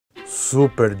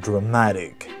super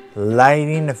dramatic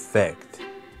lighting effect.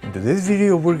 In today's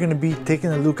video we're going to be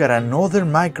taking a look at another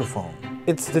microphone.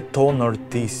 It's the Tonor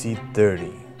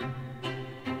TC30.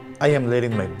 I am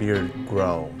letting my beard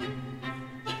grow.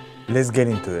 Let's get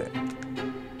into it.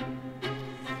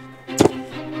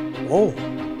 Whoa!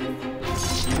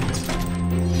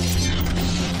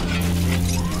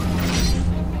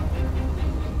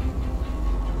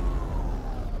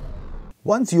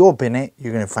 Once you open it,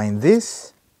 you're going to find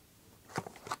this.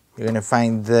 You're going to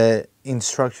find the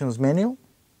instructions manual.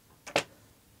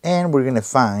 And we're going to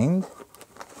find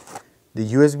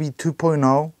the USB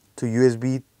 2.0 to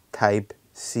USB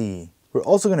Type-C. We're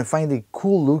also going to find a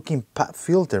cool looking pop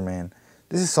filter, man.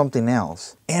 This is something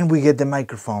else. And we get the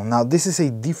microphone. Now this is a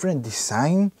different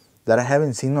design that I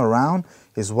haven't seen around.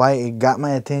 Is why it got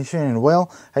my attention. And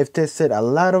well, I've tested a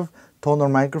lot of Tonor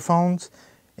microphones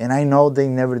and I know they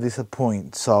never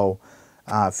disappoint. So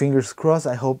fingers crossed.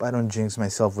 I hope I don't jinx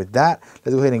myself with that.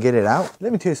 Let's go ahead and get it out.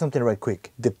 Let me tell you something right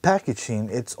quick. The packaging,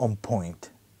 it's on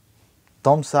point.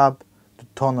 Thumbs up to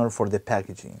Tonor for the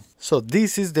packaging. So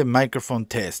this is the microphone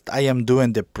test. I am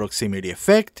doing the proximity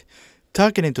effect,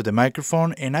 talking into the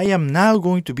microphone, and I am now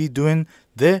going to be doing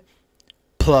the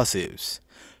plosives.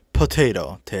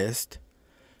 Potato test,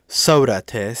 soda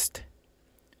test,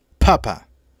 papa,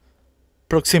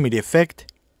 proximity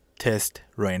effect test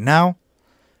right now.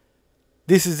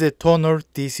 This is the Tonor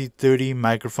TC30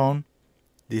 microphone.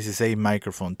 This is a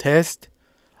microphone test.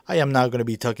 I am now going to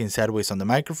be talking sideways on the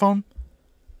microphone.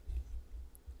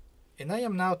 And I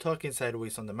am now talking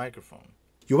sideways on the microphone.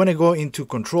 You want to go into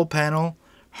control panel,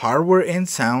 hardware and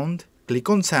sound. Click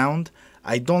on sound.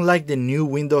 I don't like the new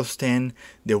Windows 10,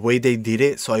 the way they did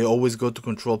it. So I always go to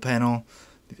control panel,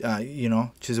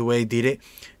 just the way I did it.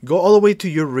 Go all the way to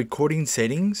your recording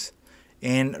settings.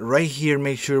 And right here,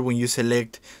 make sure when you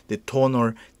select the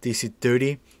Tonor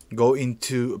TC30, go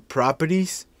into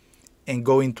properties and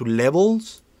go into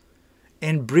levels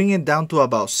and bring it down to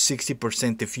about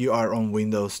 60% if you are on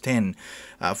Windows 10.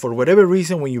 For whatever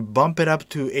reason, when you bump it up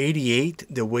to 88,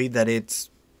 the way that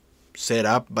it's set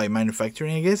up by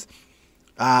manufacturing, I guess,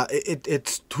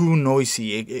 it's too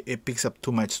noisy. It picks up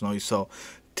too much noise. So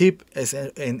tip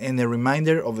and a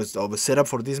reminder of a setup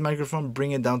for this microphone,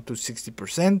 bring it down to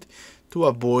 60% to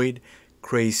avoid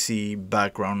crazy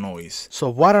background noise. So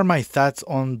what are my thoughts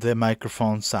on the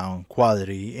microphone sound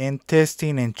quality and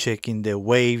testing and checking the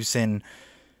waves and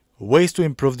ways to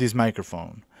improve this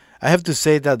microphone? I have to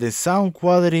say that the sound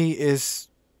quality is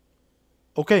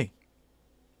okay.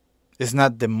 It's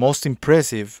not the most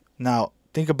impressive. Now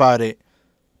think about it,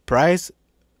 price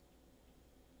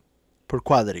per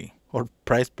quality or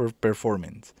price per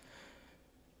performance.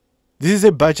 This is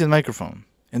a budget microphone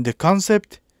and the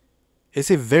concept is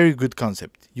a very good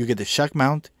concept. You get the shock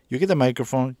mount, you get the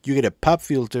microphone, you get a pop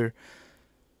filter.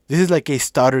 This is like a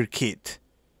starter kit.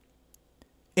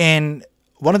 And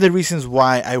one of the reasons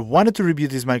why I wanted to review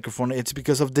this microphone, it's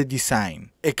because of the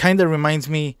design. It kind of reminds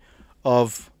me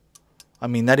of, I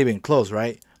mean, not even close,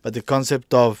 right? But the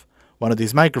concept of one of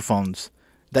these microphones,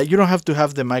 that you don't have to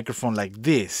have the microphone like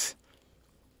this,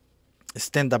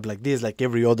 stand up like this, like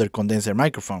every other condenser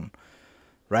microphone,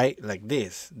 right? Like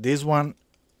this. This one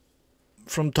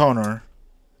from Tonor,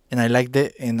 and I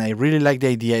really like the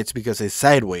idea. It's because it's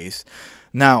sideways.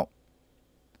 Now,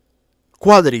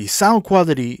 quality, sound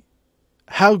quality,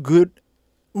 how good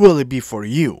will it be for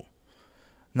you?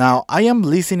 Now, I am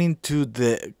listening to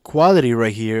the quality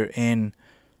right here, and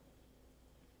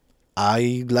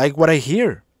I like what I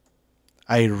hear.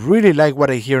 I really like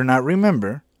what I hear. Now,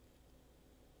 remember,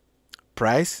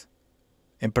 price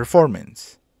and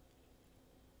performance.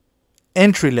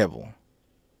 Entry level.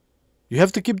 You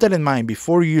have to keep that in mind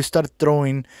before you start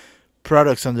throwing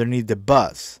products underneath the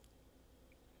bus.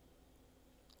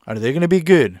 Are they going to be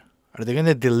good? Are they going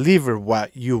to deliver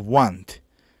what you want?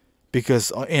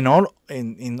 Because in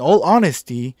all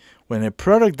honesty, when a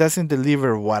product doesn't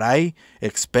deliver what I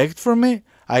expect from it,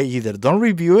 I either don't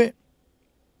review it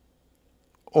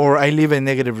or I leave a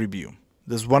negative review.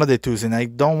 That's one of the two, and I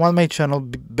don't want my channel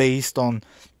based on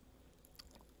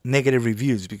negative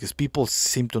reviews because people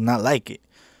seem to not like it.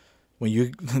 When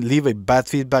you leave a bad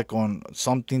feedback on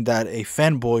something that a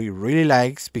fanboy really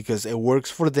likes because it works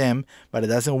for them, but it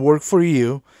doesn't work for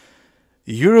you,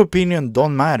 your opinion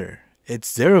don't matter.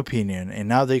 It's their opinion, and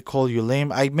now they call you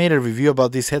lame. I made a review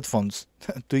about these headphones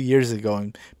 2 years ago,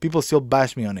 and people still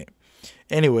bash me on it.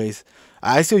 Anyways,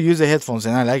 I still use the headphones,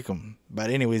 and I like them.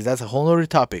 But anyways, that's a whole other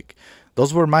topic.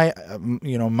 Those were my,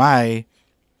 my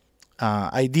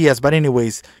ideas. But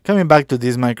anyways, coming back to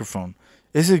this microphone,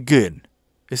 is it good?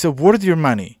 Is it worth your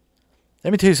money?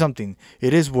 Let me tell you something.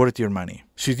 It is worth your money.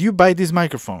 Should you buy this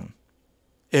microphone?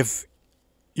 if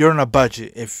you're on a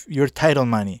budget, if you're tight on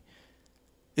money,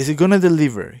 is it gonna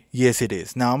deliver? Yes, it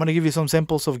is. Now I'm gonna give you some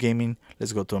samples of gaming.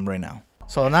 Let's go to them right now.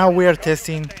 So now we are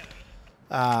testing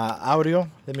audio.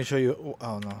 Let me show you.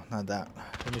 Oh no, not that.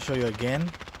 Let me show you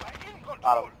again.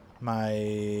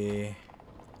 My,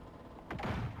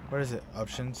 where is it?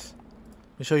 Options.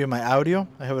 Let me show you my audio.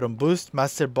 I have it on boost.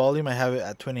 Master volume, I have it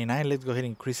at 29. Let's go ahead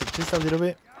and increase it just a little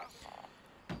bit.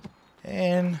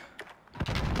 And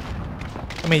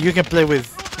I mean, you can play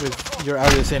with your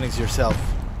audio settings yourself.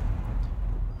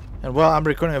 And while I'm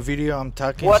recording a video, I'm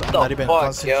talking, so I'm not even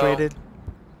concentrated.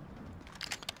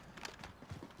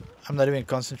 I'm not even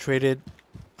concentrated.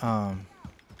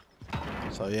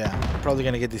 So yeah, I'm probably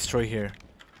gonna get destroyed here.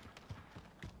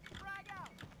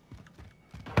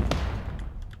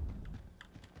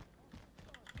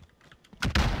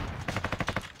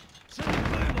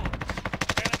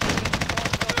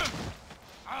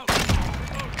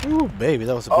 Ooh, baby,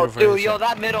 that was a beautiful. Oh, dude, yo,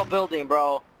 that middle building,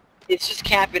 bro. It's just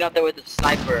camping out there with the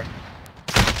sniper.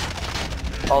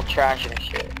 All trash and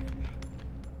shit.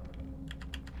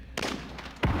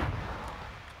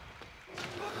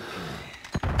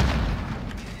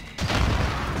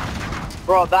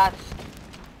 Bro, that's...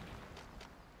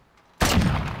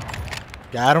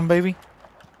 Got him, baby.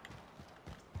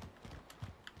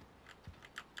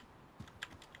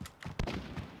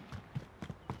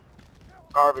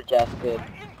 Garbage ass kid.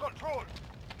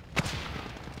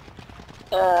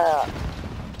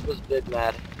 Was big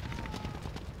mad.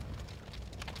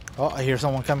 Oh, I hear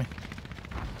someone coming.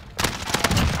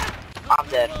 I'm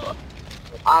dead, bro.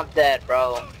 I'm dead,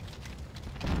 bro.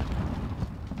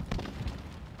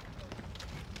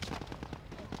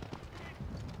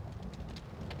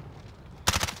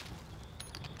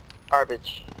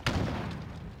 Garbage.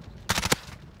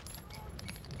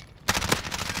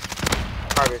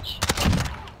 Garbage.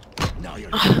 Now you're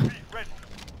ready.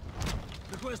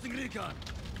 Requesting recon.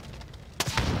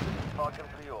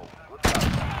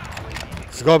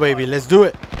 Let's go, baby. Let's do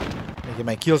it. Making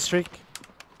my kill streak.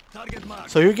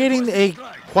 So you're getting a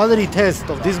quality test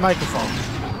of this microphone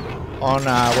on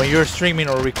when you're streaming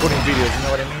or recording videos. You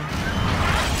know what I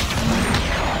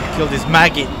mean? Kill this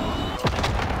maggot.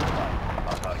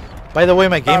 By the way,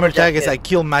 my gamer tag is I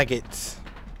kill maggots.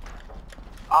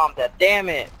 Oh, I'm dead. Damn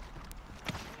it.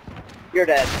 You're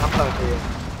dead. I'm coming for you.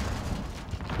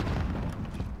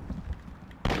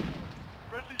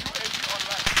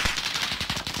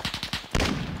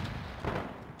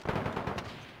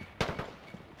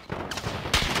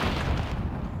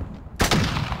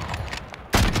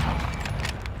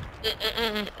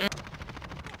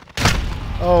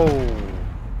 Oh.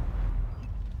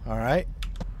 Alright.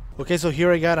 Okay, so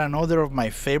here I got another of my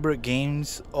favorite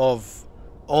games of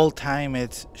all time.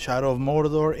 It's Shadow of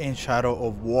Mordor and Shadow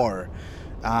of War.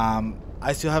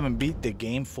 I still haven't beat the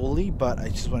game fully, but I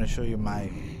just want to show you my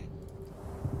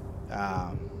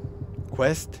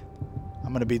quest. I'm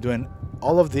going to be doing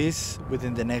all of this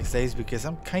within the next days because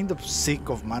I'm kind of sick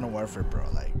of Modern Warfare, bro.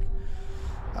 Like,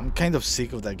 I'm kind of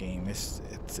sick of that game.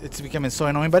 It's becoming so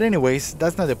annoying. But anyways,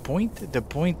 that's not the point. The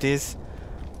point is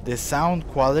the sound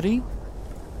quality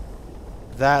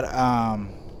that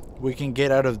we can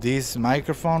get out of this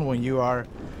microphone when you are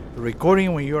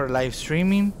recording, when you are live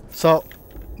streaming. So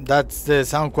that's the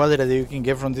sound quality that you can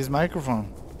get from this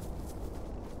microphone.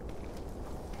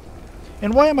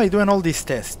 And why am I doing all these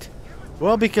tests?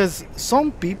 Well, because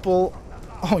some people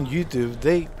on YouTube,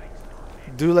 they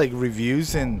do like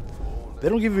reviews and they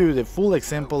don't give you the full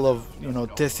example of, you know,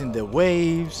 testing the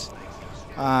waves,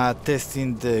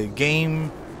 testing the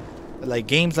game, like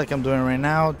games like I'm doing right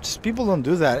now. Just people don't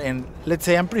do that. And let's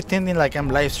say I'm pretending like I'm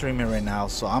live streaming right now,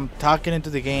 so I'm talking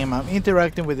into the game, I'm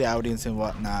interacting with the audience and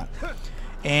whatnot,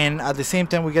 and at the same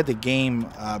time we got the game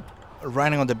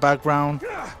running on the background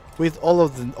with all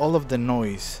of the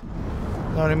noise.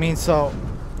 You know what I mean? So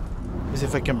let's see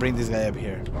if I can bring this guy up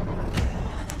here.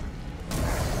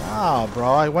 Oh,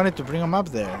 bro, I wanted to bring him up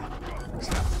there.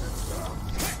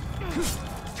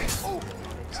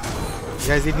 You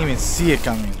guys didn't even see it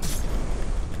coming.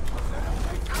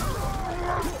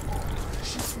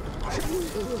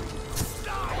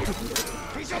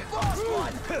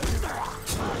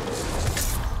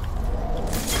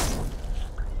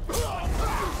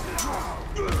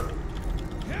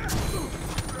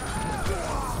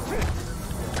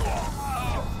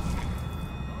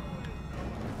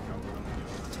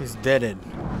 He's deaded.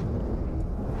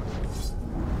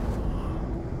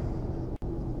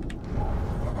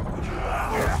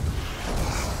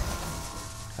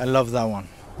 I love that one.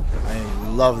 I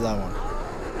love that one.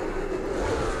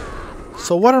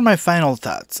 So what are my final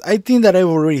thoughts? I think that I've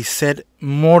already said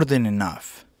more than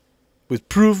enough, with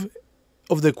proof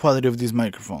of the quality of this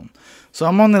microphone. So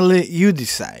I'm gonna let you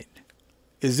decide.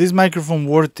 Is this microphone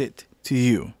worth it to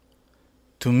you?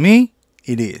 To me,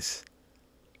 it is.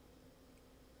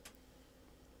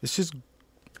 It's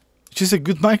just a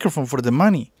good microphone for the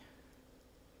money.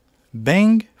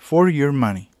 Bang for your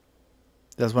money.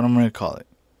 That's what I'm gonna call it.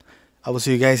 I will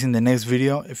see you guys in the next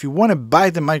video. If you want to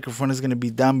buy the microphone, it's gonna be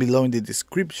down below in the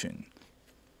description.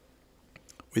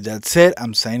 With that said,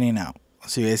 I'm signing out. I'll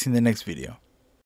see you guys in the next video.